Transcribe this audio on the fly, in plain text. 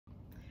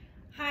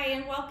Hi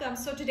and welcome.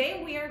 So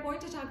today we are going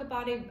to talk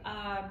about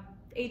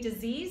a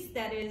disease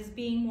that is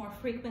being more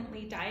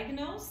frequently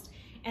diagnosed,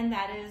 and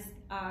that is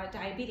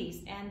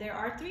diabetes. And there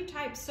are three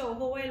types. So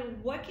Joel,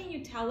 what can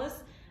you tell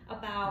us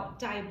about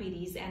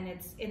diabetes and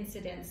its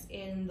incidence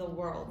in the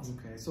world?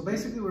 Okay, so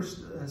basically we're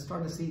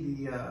starting to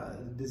see the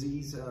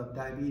disease of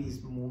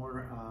diabetes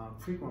more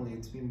frequently.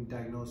 It's being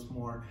diagnosed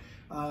more.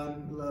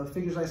 The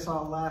figures I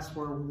saw last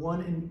were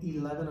 1 in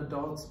 11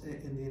 adults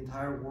in the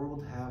entire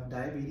world have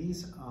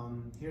diabetes.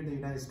 Here in the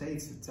United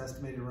States, it's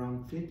estimated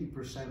around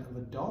 50% of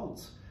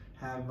adults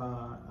have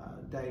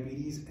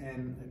diabetes,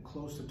 and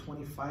close to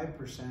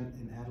 25%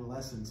 in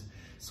adolescents.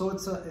 So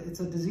it's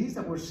a disease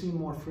that we're seeing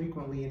more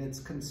frequently, and it's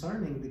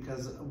concerning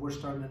because we're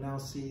starting to now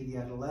see the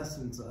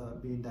adolescents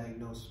being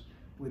diagnosed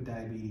with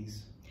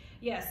diabetes.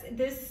 Yes,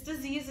 this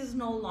disease is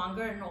no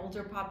longer an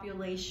older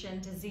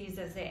population disease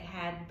as it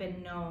had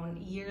been known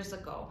years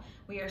ago.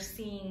 We are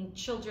seeing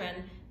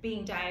children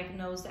being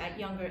diagnosed at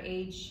younger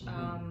age,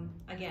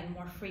 again,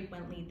 more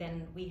frequently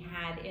than we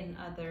had in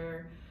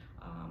other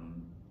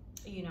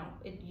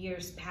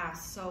years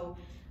past. So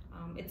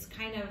it's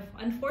kind of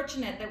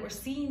unfortunate that we're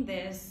seeing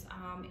this,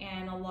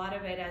 and a lot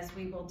of it, as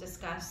we will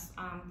discuss,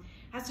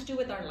 has to do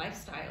with our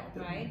lifestyle,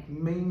 right?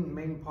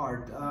 Main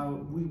part.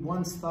 We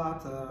once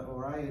thought,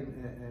 or I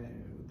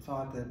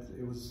thought that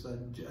it was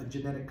a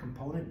genetic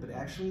component, but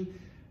actually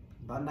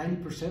about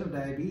 90% of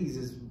diabetes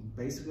is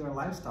basically our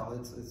lifestyle.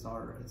 It's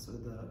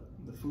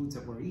the foods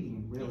that we're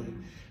eating, really.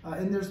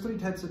 And there's three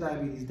types of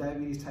diabetes: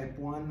 diabetes type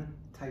 1,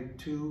 type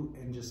 2,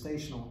 and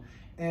gestational.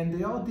 And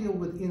they all deal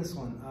with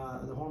insulin,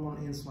 the hormone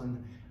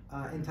insulin.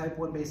 In type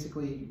 1,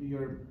 basically,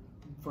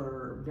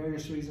 for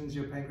various reasons,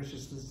 your pancreas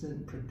just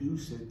doesn't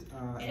produce it.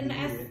 And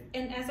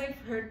as I've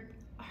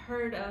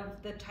heard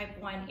of the type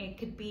 1, it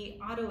could be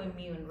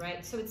autoimmune,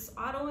 right? So it's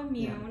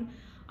autoimmune,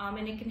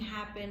 and it can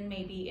happen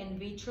maybe in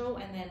vitro,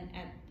 and then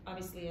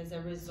obviously as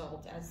a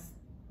result,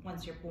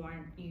 once you're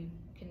born, you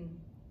can.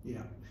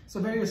 Yeah. So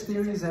various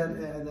theories that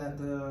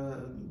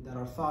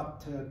are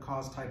thought to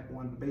cause type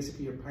 1.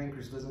 Basically, your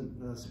pancreas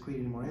doesn't secrete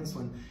any more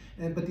insulin.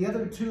 But the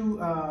other two,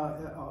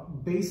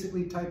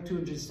 basically type 2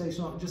 and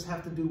gestational, just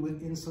have to do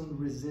with insulin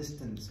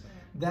resistance.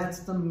 That's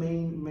the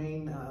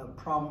main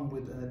problem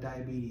with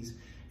diabetes.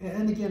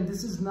 And again,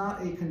 this is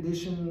not a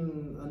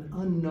condition, an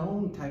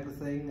unknown type of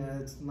thing.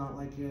 It's not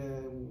like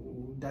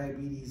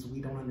diabetes, we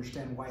don't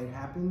understand why it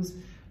happens.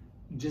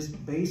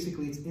 Just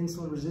basically it's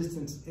insulin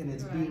resistance, and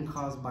it's being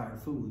caused by our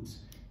foods,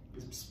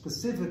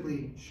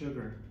 specifically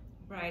sugar.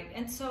 Right.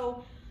 And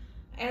so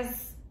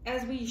as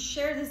we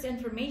share this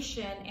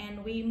information,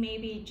 and we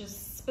maybe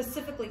just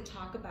specifically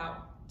talk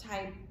about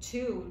type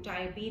 2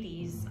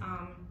 diabetes,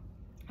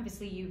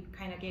 obviously you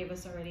kind of gave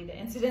us already the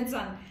incidence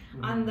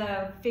on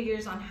the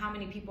figures on how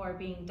many people are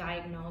being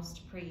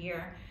diagnosed per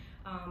year,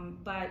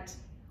 but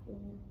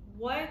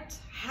what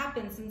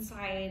happens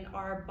inside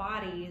our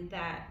body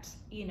that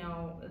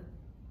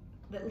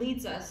that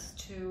leads us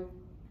to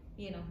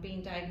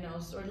being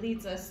diagnosed, or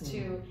leads us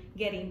to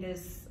getting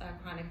this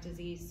chronic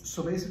disease?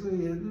 So basically,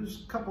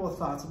 there's a couple of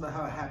thoughts about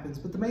how it happens,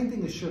 but the main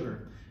thing is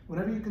sugar.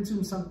 Whenever you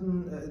consume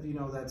something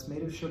that's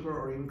made of sugar,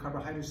 or even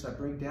carbohydrates that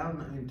break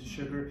down into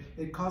sugar,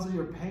 it causes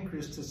your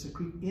pancreas to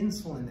secrete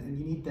insulin, and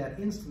you need that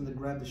insulin to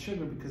grab the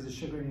sugar, because the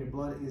sugar in your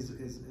blood is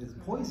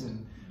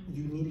poison.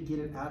 You need to get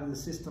it out of the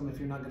system if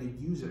you're not going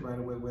to use it right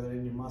away, whether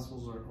in your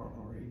muscles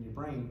or in your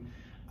brain.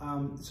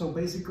 So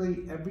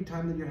basically, every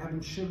time that you're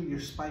having sugar,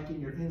 you're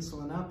spiking your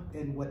insulin up,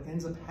 and what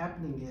ends up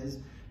happening is,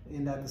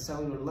 at the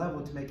cellular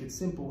level, to make it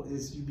simple,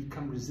 is you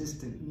become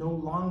resistant. No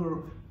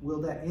longer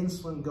will that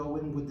insulin go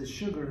in with the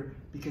sugar,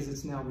 because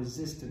it's now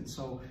resistant.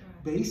 So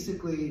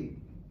basically,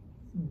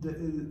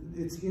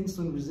 it's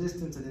insulin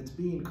resistance, and it's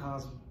being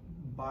caused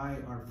by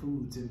our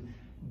foods. And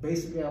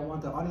basically, I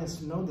want the audience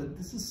to know that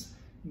this is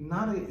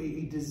not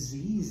a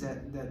disease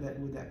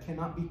that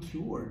cannot be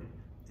cured.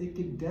 It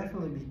could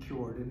definitely be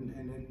cured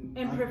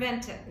and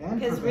prevented.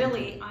 Because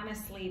really,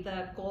 honestly,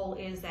 the goal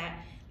is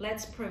that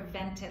let's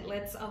prevent it.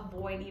 Let's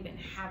avoid even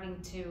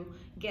having to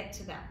get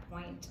to that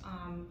point.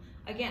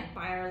 Again,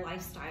 by our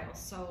lifestyle.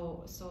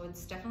 So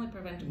it's definitely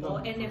preventable.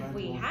 And if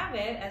we have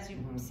it, as you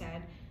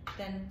said,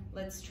 then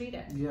let's treat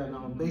it. Yeah,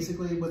 no.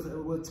 Basically,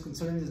 what's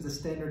concerning is the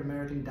standard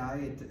American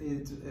diet.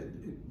 It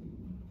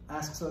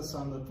asks us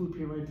on the food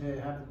pyramid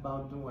to have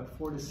about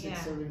 4 to 6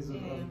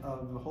 servings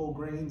of whole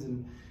grains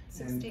and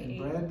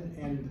bread,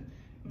 and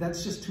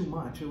that's just too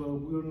much.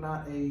 We're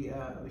not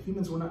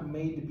humans were not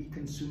made to be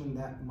consuming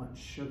that much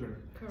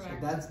sugar. Correct. So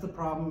that's the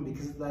problem,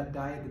 because of that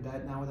diet, the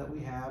diet now that we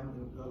have,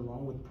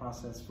 along with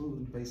processed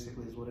food,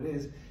 basically is what it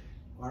is.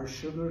 Our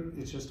sugar,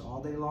 it's just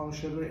all day long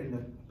sugar, and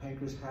the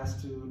pancreas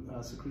has to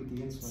secrete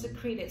the insulin.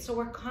 Secrete it. So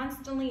we're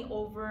constantly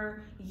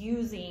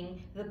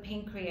overusing the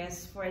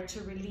pancreas for it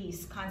to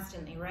release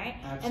constantly, right?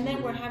 Absolutely. And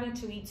then we're having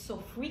to eat so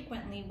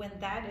frequently, when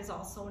that is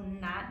also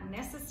not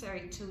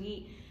necessary to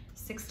eat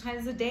 6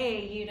 times a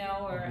day,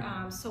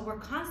 so we're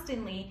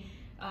constantly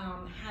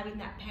having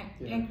that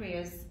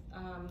pancreas,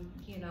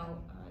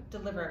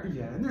 deliver.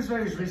 Yeah, and there's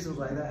various reasons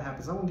why that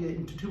happens. I won't get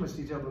into too much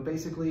detail, but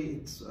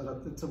basically it's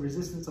a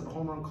resistance of a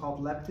hormone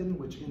called leptin,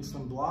 which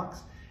insulin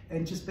blocks,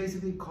 and just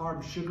basically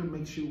sugar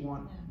makes you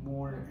want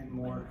more and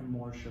more and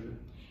more sugar.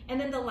 And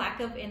then the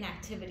lack of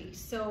inactivity.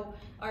 So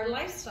our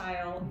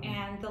lifestyle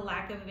and the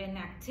lack of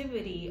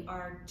inactivity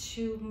are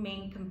two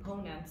main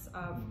components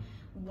of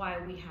why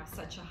we have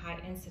such a high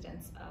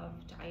incidence of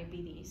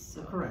diabetes.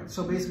 So. Correct.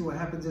 So basically what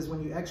happens is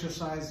when you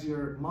exercise,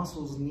 your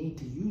muscles need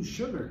to use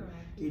sugar. Correct.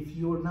 If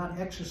you're not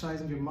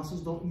exercising, your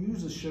muscles don't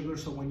use the sugar,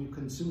 so when you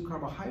consume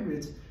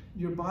carbohydrates,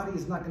 your body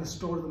is not going to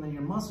store them in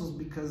your muscles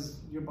because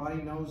your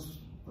body knows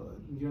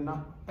you're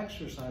not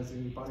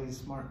exercising. Your body is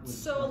smart.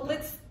 So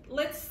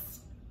let's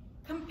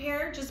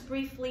compare just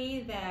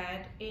briefly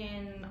that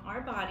in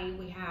our body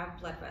we have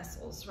blood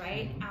vessels,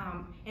 right?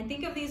 And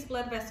think of these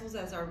blood vessels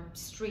as our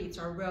streets,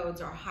 our roads,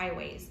 our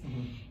highways.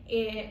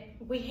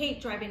 We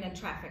hate driving in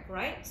traffic,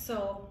 right?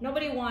 So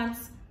nobody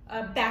wants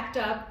a backed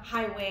up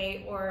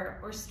highway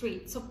or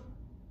street. So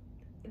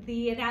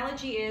the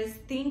analogy is,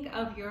 think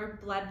of your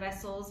blood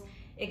vessels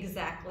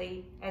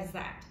exactly as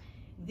that.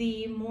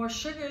 The more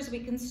sugars we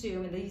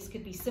consume, and these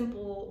could be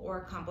simple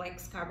or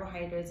complex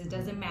carbohydrates, it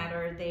doesn't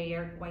matter, they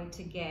are going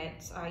to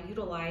get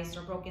utilized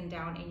or broken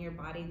down in your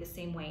body the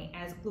same way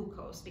as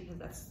glucose, because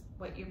that's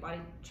what your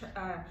body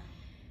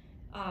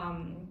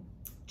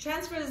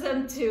transfers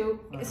them to,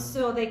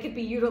 so they could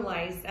be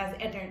utilized as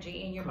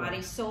energy in your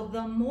body. So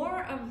the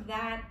more of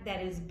that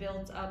is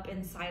built up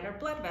inside our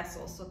blood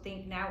vessels, so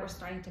think now we're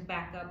starting to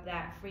back up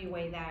that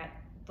freeway,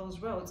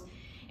 those roads,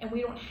 and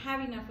we don't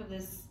have enough of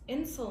this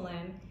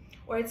insulin,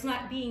 or it's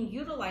not being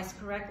utilized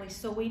correctly,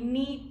 so we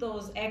need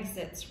those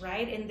exits,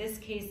 right? In this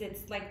case,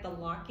 it's like the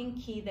locking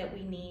key that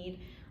we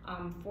need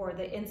for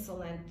the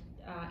insulin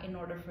in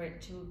order for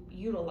it to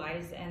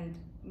utilize and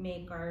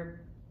make our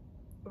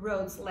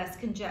roads less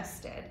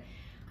congested.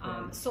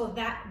 So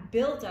that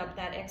buildup,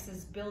 that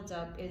excess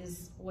buildup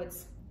is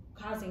what's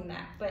causing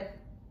that. But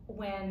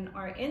when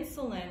our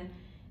insulin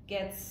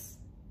gets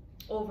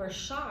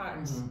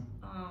overshot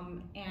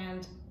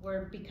and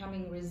we're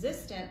becoming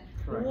resistant,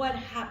 what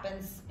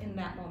happens in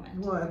that moment?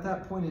 Well, at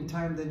that point in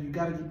time, then you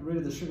got to get rid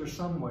of the sugar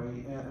some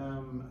way.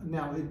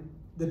 Now,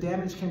 the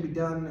damage can be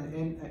done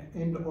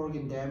in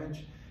organ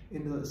damage,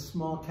 in the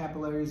small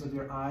capillaries of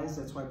your eyes.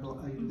 That's why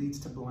it leads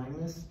to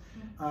blindness.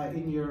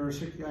 In your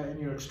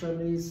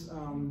extremities,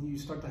 you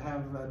start to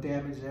have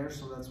damage there,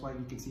 so that's why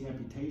you can see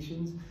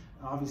amputations.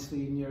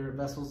 Obviously, in your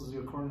vessels,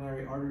 your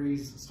coronary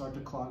arteries start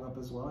to clog up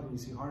as well, and you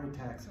see heart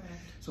attacks.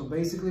 So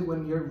basically,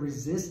 when you're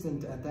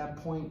resistant at that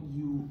point,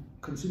 you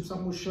consume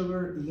something with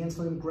sugar, the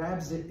insulin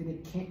grabs it, and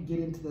it can't get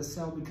into the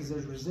cell because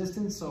there's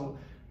resistance. So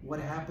what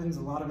happens,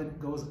 a lot of it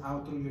goes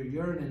out through your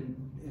urine,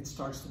 and it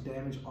starts to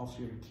damage also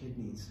your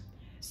kidneys.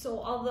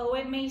 So although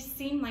it may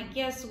seem like,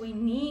 yes, we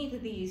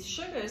need these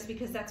sugars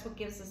because that's what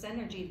gives us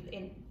energy,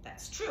 and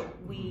that's true,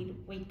 we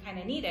kind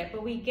of need it,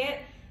 but we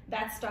get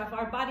that stuff,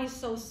 our body's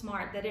so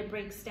smart that it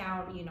breaks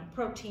down,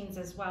 proteins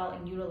as well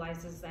and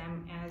utilizes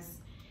them as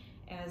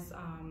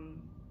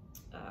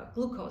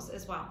glucose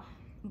as well.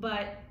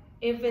 But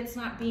if it's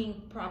not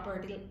being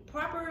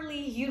properly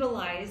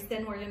utilized,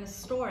 then we're going to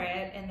store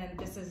it, and then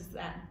this is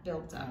that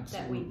built up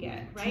that we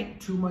get,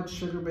 right? Too much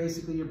sugar,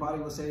 basically, your body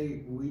will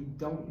say, we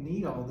don't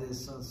need all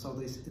this, so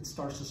it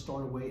starts to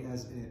store away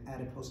as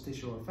adipose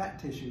tissue or fat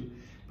tissue.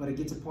 But it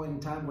gets a point in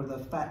time where the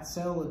fat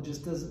cell,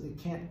 it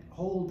can't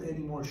hold any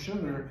more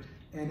sugar,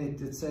 and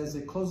it says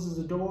it closes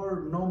the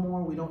door, no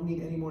more, we don't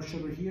need any more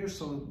sugar here,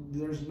 so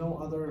there's no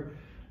other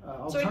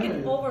so it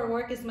can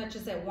overwork as much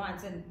as it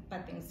wants, and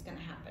bad things going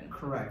to happen.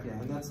 Correct, yeah,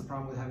 and that's the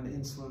problem with having the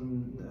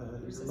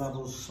insulin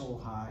levels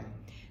so high.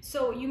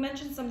 So you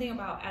mentioned something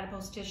about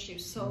adipose tissue.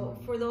 So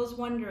for those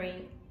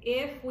wondering,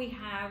 if we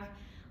have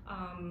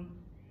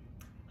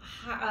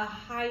a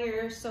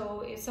higher,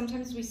 so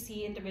sometimes we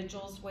see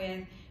individuals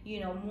with,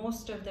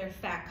 most of their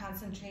fat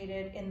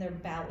concentrated in their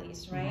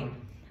bellies, right?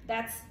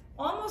 That's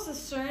almost a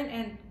certain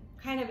and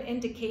kind of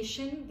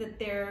indication that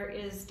there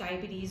is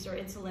diabetes or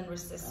insulin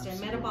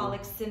resistant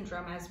metabolic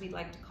syndrome, as we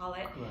like to call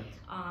it,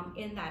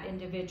 in that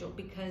individual,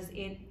 because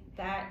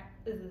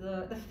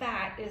the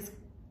fat is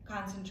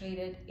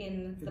concentrated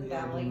in the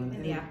belly,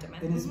 in the abdomen.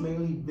 And it's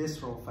mainly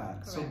visceral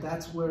fat. So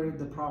that's where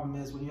the problem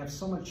is. When you have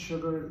so much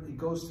sugar, it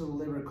goes to the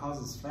liver, it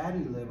causes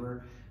fatty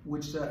liver,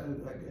 which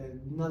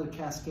another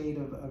cascade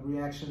of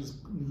reactions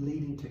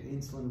leading to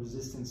insulin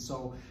resistance.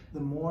 So the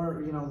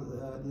more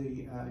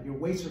your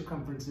waist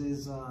circumference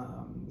is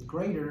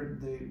greater,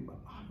 the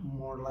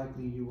more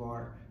likely you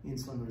are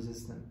insulin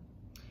resistant.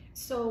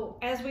 So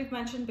as we've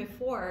mentioned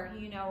before,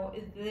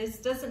 this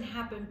doesn't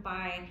happen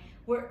by,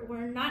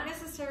 we're not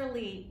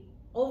necessarily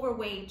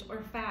overweight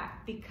or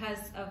fat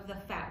because of the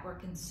fat we're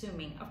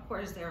consuming. Of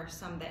course, there are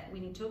some that we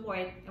need to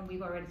avoid, and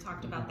we've already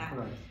talked about that.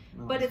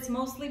 But it's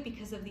mostly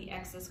because of the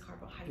excess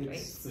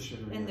carbohydrates the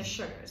sugar, and the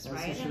sugars, that's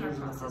right? The sugars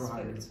and the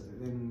carbohydrates,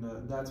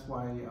 and that's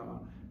why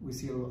we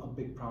see a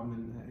big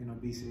problem in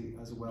obesity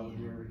as well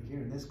here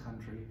in this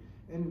country,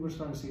 and we're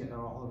starting to see it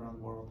all around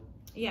the world.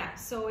 Yeah,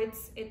 so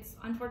it's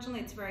unfortunately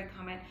it's very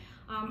common.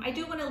 I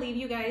do want to leave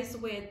you guys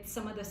with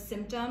some of the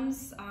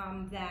symptoms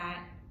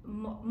that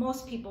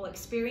most people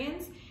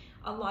experience.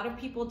 A lot of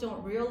people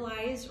don't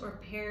realize or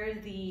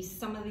pair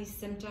some of these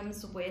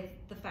symptoms with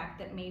the fact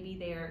that maybe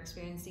they are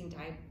experiencing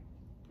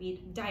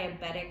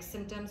diabetic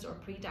symptoms or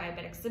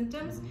pre-diabetic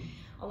symptoms.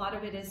 A lot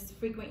of it is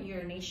frequent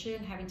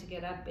urination, having to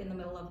get up in the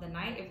middle of the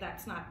night. If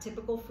that's not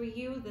typical for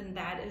you, then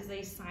that is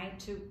a sign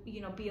to be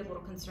a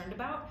little concerned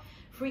about.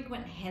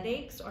 Frequent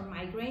headaches or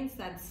migraines,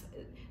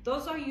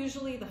 those are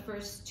usually the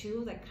first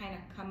two that kind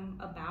of come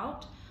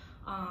about.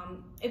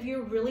 If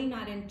you're really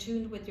not in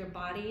tune with your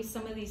body,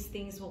 some of these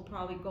things will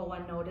probably go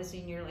unnoticed,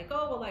 and you're like,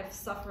 oh, well, I've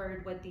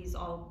suffered with these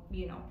all,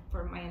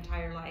 for my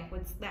entire life.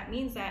 That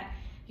means that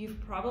you've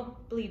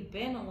probably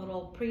been a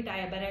little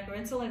pre-diabetic or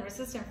insulin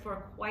resistant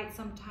for quite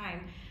some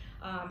time.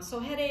 So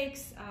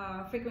headaches,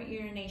 frequent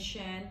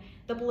urination,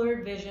 the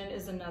blurred vision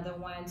is another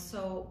one.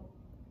 So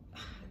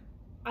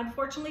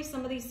unfortunately,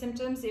 some of these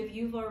symptoms, if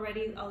you've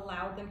already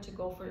allowed them to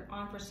go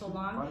on for so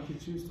long, body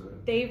gets used to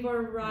it. they've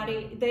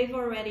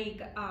already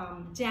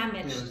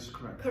damaged.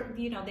 Correct.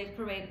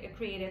 They've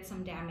created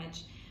some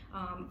damage.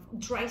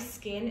 Dry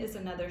skin is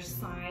another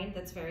sign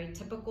that's very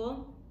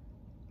typical.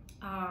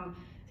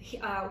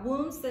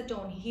 Wounds that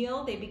don't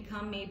heal, they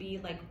become maybe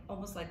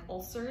almost like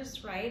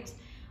ulcers, right?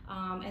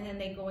 And then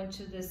they go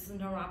into this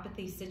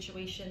neuropathy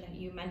situation that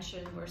you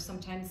mentioned, where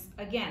sometimes,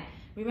 again,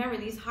 remember,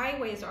 these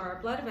highways are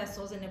our blood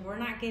vessels, and if we're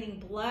not getting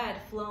blood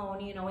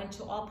flown,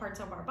 into all parts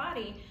of our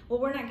body, well,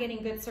 we're not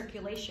getting good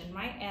circulation,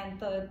 right? And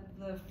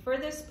the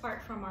furthest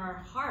part from our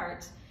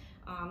heart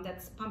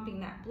that's pumping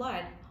that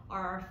blood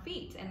are our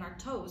feet and our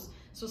toes.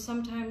 So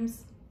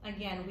sometimes,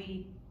 again,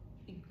 we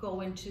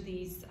go into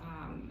these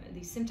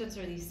symptoms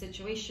or these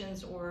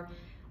situations or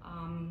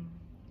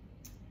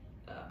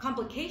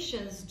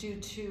complications due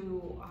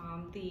to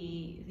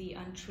the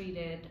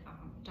untreated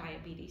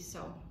diabetes.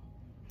 So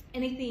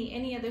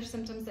any other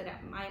symptoms that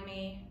I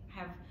may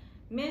have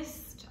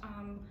missed?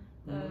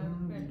 The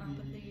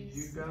retinopathies.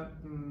 You got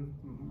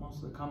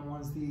most of the common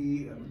ones.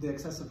 The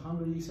excessive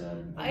hunger, you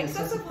said?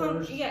 Excessive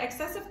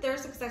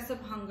thirst, excessive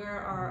hunger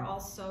are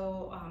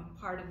also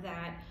part of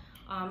that.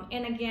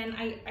 And again,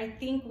 I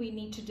think we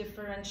need to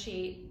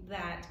differentiate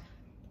that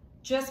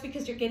just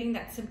because you're getting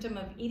that symptom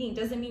of eating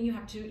doesn't mean you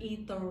have to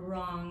eat the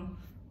wrong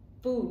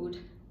food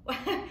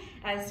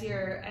as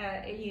you're,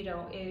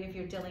 if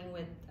you're dealing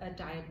with a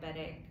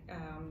diabetic,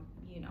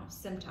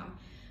 symptom.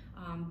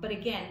 But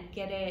again,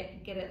 get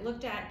it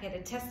looked at, get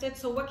it tested.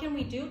 So what can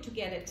we do to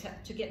get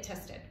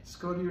tested? Just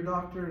go to your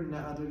doctor, and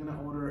they're going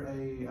to order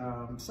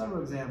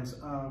several exams.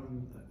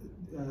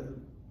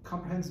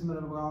 Comprehensive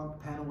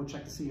metabolic panel will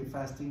check to see your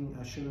fasting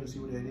sugar and see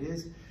what it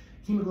is.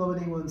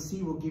 Hemoglobin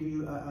A1C will give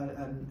you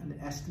an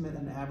estimate,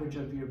 an average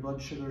of your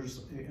blood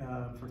sugars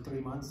for 3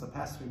 months, the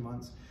past 3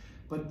 months.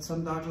 But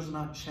some doctors are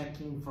not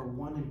checking for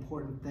one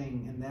important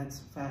thing, and that's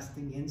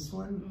fasting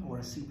insulin or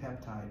a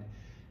C-peptide.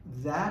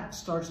 That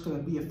starts to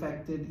be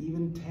affected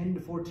even 10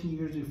 to 14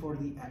 years before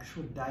the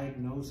actual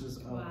diagnosis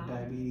of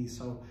diabetes.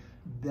 So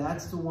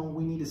that's the one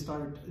we need to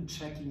start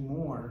checking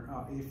more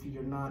if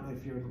your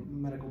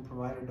medical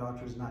provider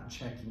doctor is not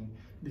checking,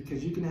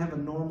 because you can have a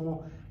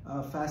normal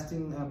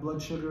fasting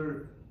blood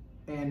sugar,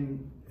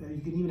 and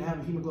you can even have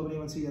a hemoglobin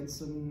A1C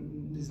that's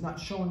is not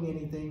showing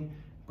anything,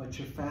 but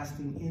your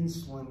fasting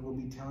insulin will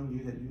be telling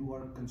you that you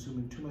are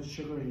consuming too much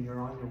sugar and you're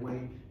on your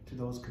way to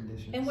those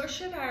conditions. And where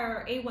should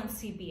our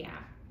A1C be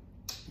at?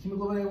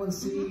 Hemoglobin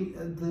A1C,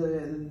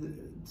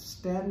 the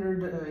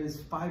standard is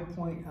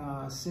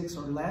 5.6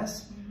 or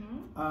less.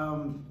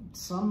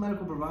 Some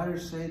medical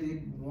providers say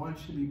they want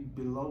you to be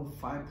below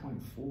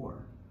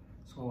 5.4.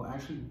 So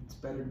actually, it's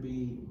better to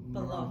be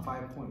around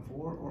 5.4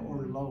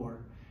 or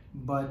lower.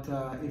 But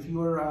if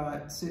you're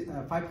at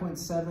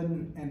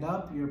 5.7 and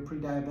up, you're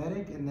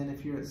pre-diabetic. And then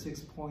if you're at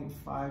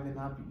 6.5 and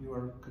up, you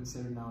are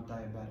considered now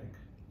diabetic.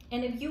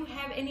 And if you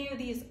have any of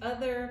these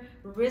other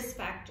risk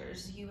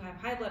factors, you have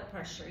high blood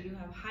pressure, you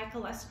have high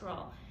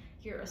cholesterol,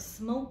 you're a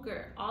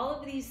smoker, all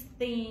of these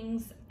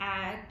things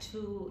add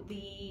to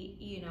the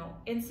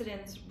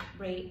incidence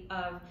rate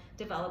of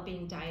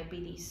developing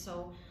diabetes.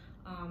 So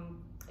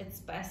it's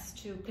best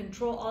to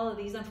control all of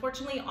these.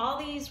 Unfortunately, all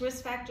these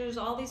risk factors,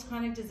 all these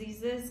chronic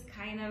diseases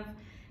kind of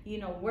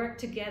work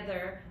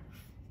together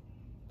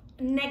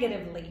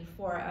negatively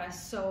for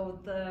us. So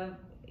the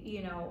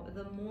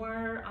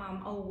more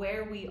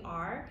aware we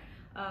are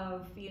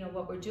of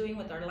what we're doing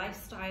with our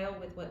lifestyle,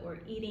 with what we're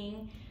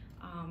eating,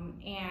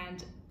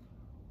 and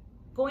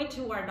going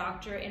to our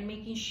doctor and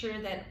making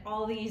sure that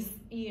all these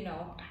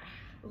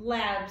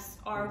labs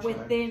are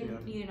within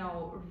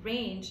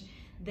range,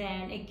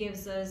 then it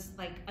gives us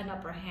like an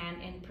upper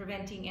hand in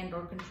preventing and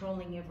or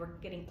controlling if we're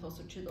getting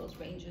closer to those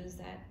ranges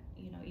that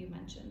you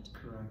mentioned.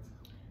 Correct.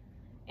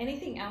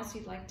 Anything else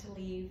you'd like to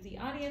leave the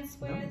audience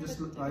with?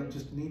 No, I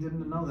just need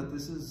them to know that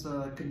this is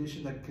a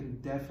condition that can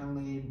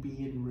definitely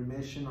be in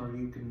remission, or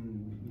you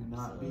can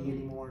not be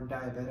any more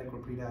diabetic or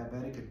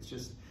pre-diabetic. It's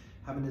just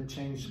having to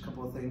change a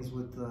couple of things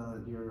with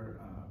your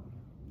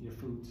your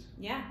foods.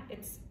 Yeah,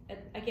 it's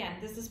again,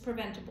 this is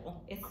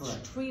preventable. It's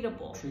Correct.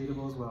 treatable.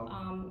 Treatable as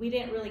well. We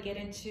didn't really get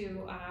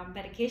into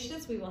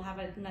medications. We will have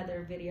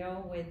another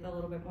video with a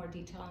little bit more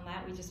detail on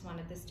that. We just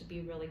wanted this to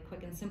be really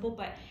quick and simple,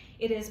 but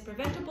it is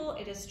preventable,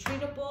 it is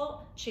treatable.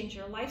 Change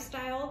your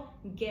lifestyle,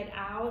 get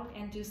out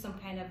and do some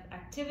kind of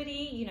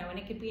activity, you know, and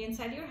it could be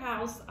inside your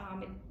house,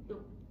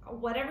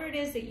 whatever it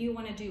is that you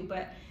want to do,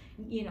 but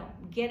you know,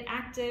 get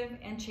active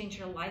and change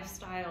your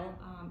lifestyle,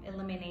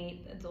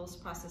 eliminate those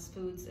processed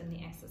foods and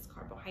the excess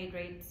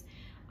carbohydrates.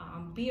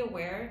 Be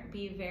aware,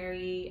 be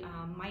very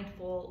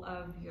mindful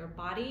of your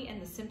body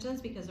and the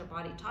symptoms, because our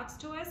body talks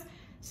to us.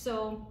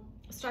 So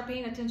start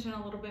paying attention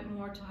a little bit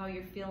more to how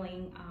you're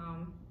feeling.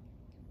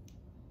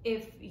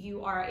 If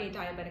you are a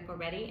diabetic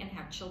already and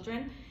have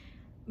children,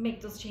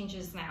 make those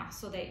changes now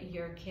so that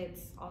your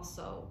kids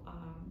also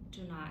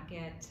do not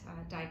get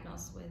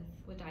diagnosed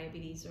with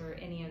diabetes or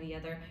any of the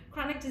other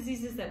chronic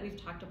diseases that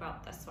we've talked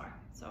about thus far.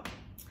 So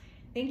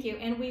thank you,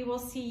 and we will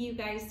see you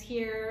guys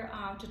here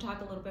to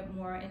talk a little bit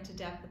more into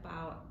depth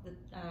about the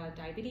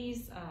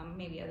diabetes,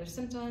 maybe other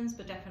symptoms,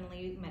 but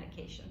definitely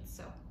medications.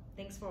 So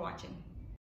thanks for watching.